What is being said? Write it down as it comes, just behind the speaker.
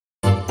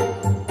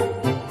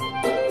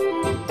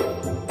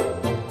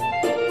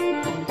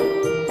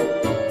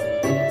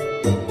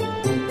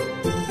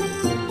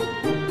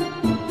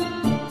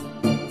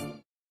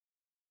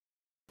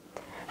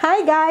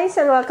Hi guys!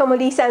 And welcome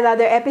muli sa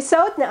another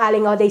episode ng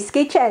Aling Oday's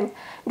Kitchen.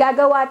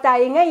 Gagawa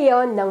tayo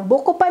ngayon ng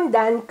Buko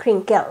Pandan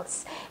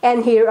Crinkles.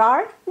 And here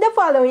are the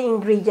following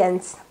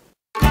ingredients.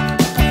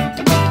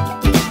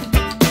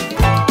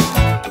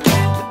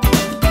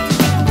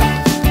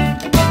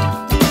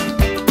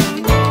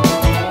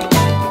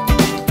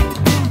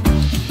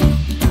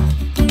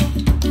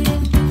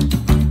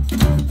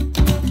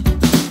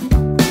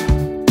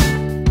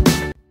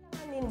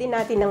 Din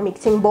natin ng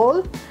mixing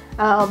bowl.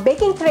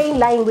 Baking tray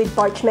lined with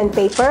parchment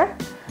paper,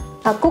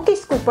 a cookie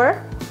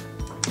scooper,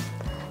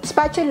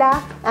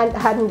 spatula, and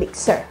hand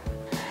mixer.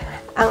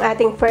 Ang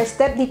ating first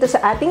step dito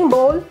sa ating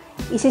bowl,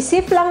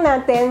 isi-sift lang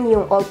natin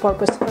yung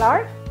all-purpose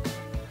flour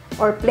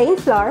or plain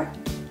flour.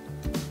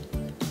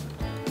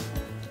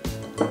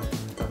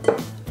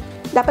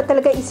 Dapat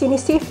talaga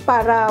isinisift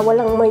para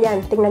walang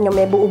mayan. Tingnan nyo,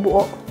 may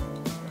buo-buo.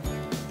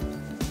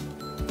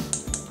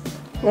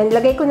 Then,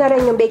 lagay ko na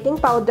rin yung baking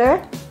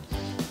powder.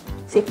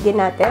 Sift din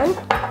natin.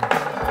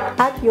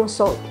 At yung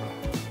salt.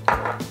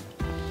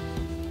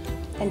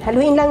 And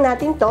haluin lang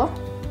natin to.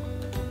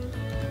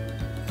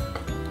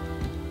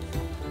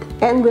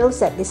 And we'll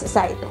set this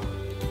aside.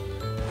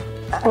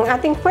 Ang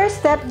ating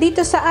first step,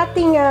 dito sa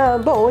ating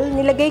bowl,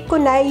 nilagay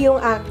ko na yung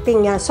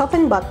ating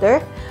softened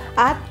butter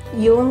at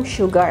yung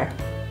sugar.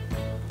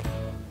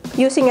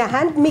 Using a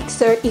hand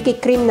mixer,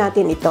 i-cream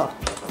natin ito.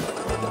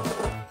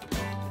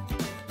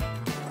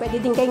 Pwede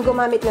din kayong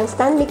gumamit ng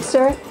stand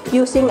mixer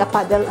using a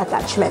paddle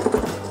attachment.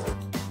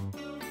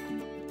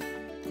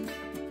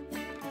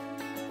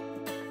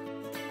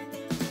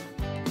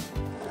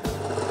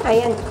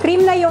 Ayan,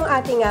 cream na yung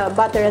ating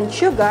butter and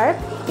sugar.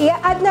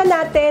 I-add na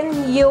natin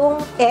yung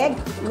egg,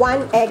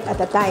 1 egg at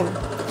a time.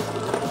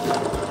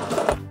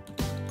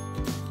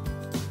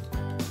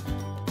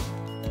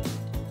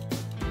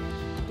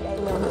 Ayan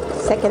yung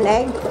second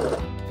egg.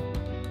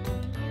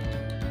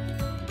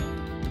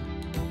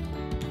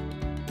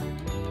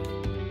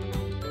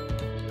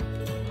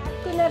 Add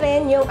ko na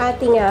rin yung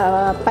ating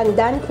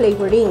pandan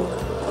flavoring.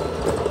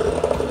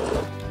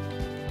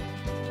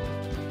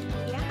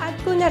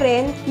 Ko na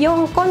rin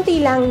yung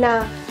konti lang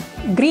na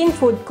green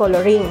food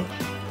coloring.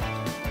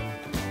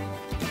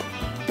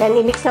 Then,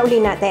 i-mix na uli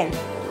natin.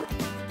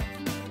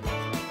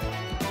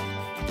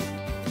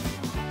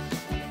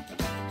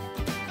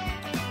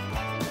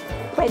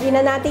 Pwede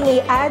na natin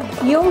i-add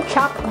yung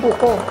chopped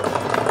buko.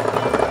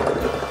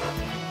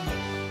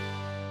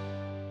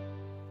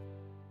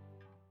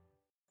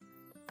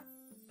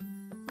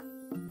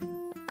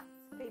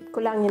 Scrape ko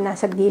lang yung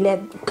nasa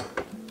gilid.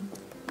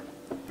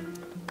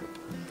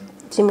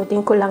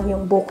 Simutin ko lang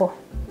yung buko.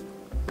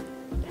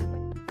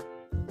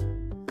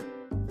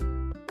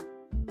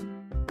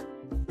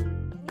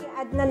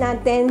 I-add na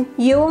natin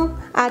yung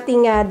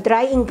ating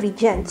dry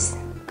ingredients.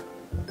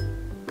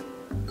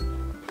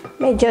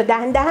 Medyo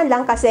dahan-dahan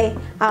lang kasi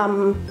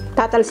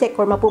tatalsik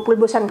or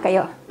mapupulbusan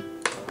kayo.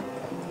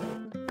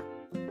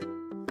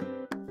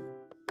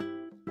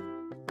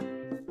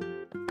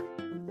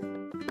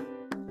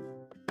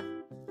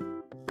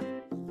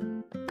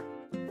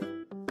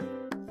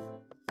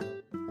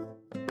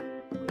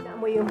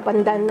 Mo yung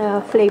pandan na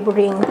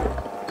flavoring.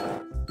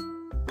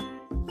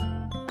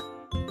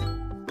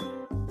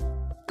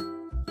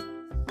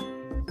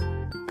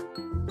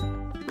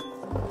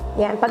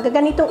 Yan, pag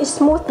ganitong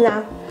smooth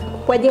na,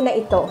 pwede na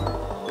ito.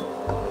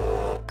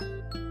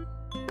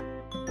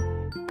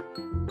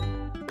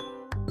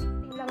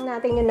 Tingnan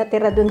natin yung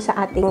natira dun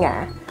sa ating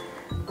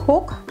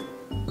hook.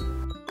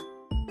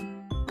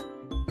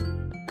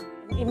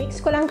 I-mix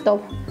ko lang to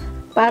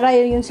para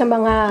yun sa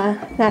mga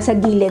nasa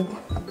gilid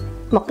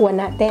makuha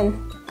natin.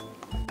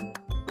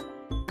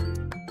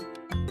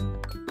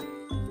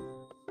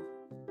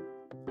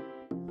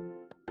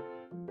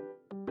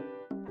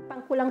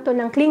 Tapang ko lang to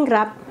ng cling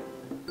wrap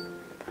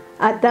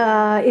at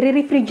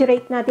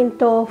i-refrigerate natin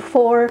to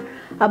for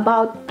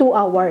about 2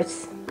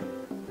 hours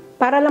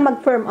para lang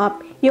mag-firm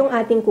up yung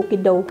ating cookie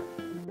dough.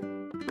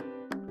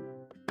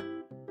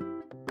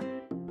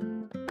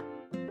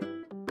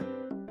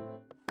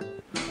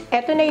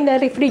 Ito na yung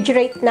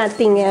na-refrigerate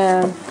nating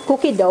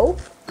cookie dough.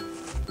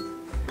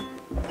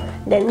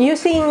 Then,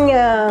 using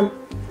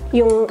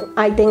yung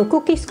ating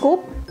cookie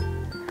scoop,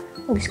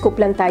 mag-scoop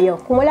lang tayo.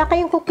 Kung wala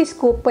kayong cookie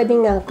scoop,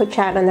 pwedeng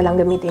kutsara na lang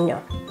gamitin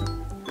nyo.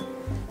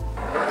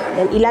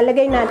 Then,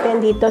 ilalagay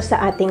natin dito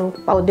sa ating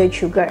powdered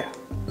sugar.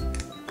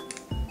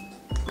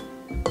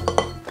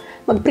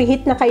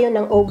 Mag-preheat na kayo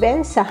ng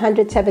oven sa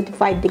 175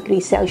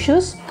 degrees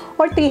Celsius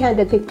or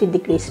 350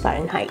 degrees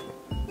Fahrenheit.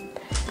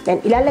 Then,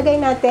 ilalagay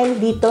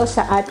natin dito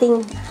sa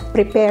ating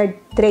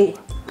prepared tray.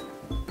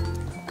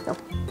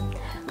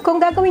 Kung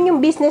gagawin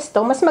yung business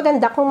to, mas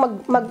maganda kung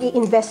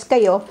mag-i-invest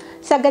kayo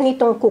sa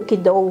ganitong cookie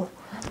dough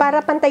para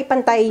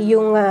pantay-pantay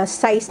yung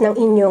size ng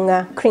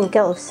inyong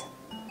crinkles.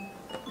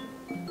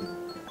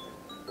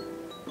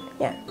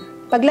 Yan.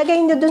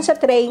 Paglagay nyo dun sa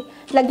tray,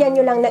 lagyan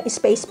nyo lang ng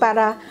space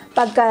para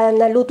pagka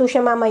naluto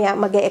siya mamaya,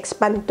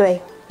 mag-e-expand to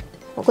eh.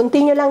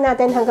 Continue lang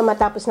natin hanggang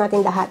matapos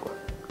natin lahat.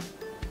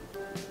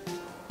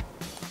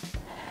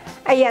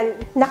 Ayan,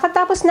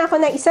 nakatapos na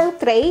ako ng isang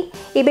tray.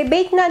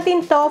 Ibe-bake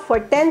natin to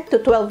for 10 to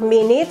 12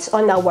 minutes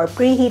on our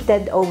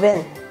preheated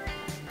oven.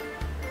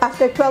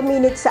 After 12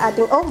 minutes sa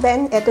ating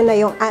oven, ito na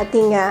yung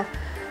ating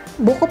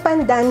Buko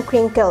Pandan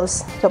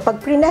Crinkles. So,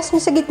 pag press nyo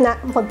sa gitna,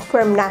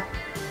 mag-firm na.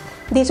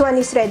 This one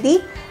is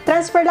ready.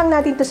 Transfer lang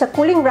natin to sa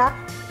cooling rack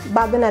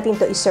bago natin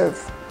to iserve.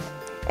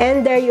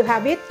 And there you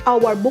have it,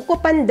 our Buko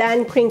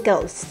Pandan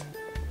Crinkles.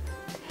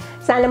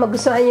 Sana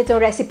magustuhan nyo itong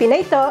recipe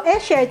na ito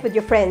and share it with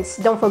your friends.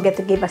 Don't forget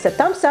to give us a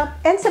thumbs up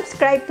and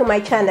subscribe to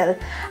my channel.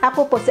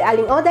 Ako po si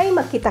Aling Oday.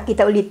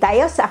 Magkita-kita ulit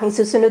tayo sa aking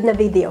susunod na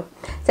video.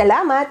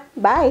 Salamat!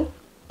 Bye!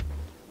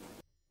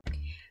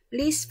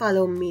 Please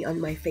follow me on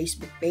my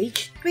Facebook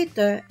page,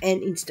 Twitter, and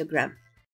Instagram.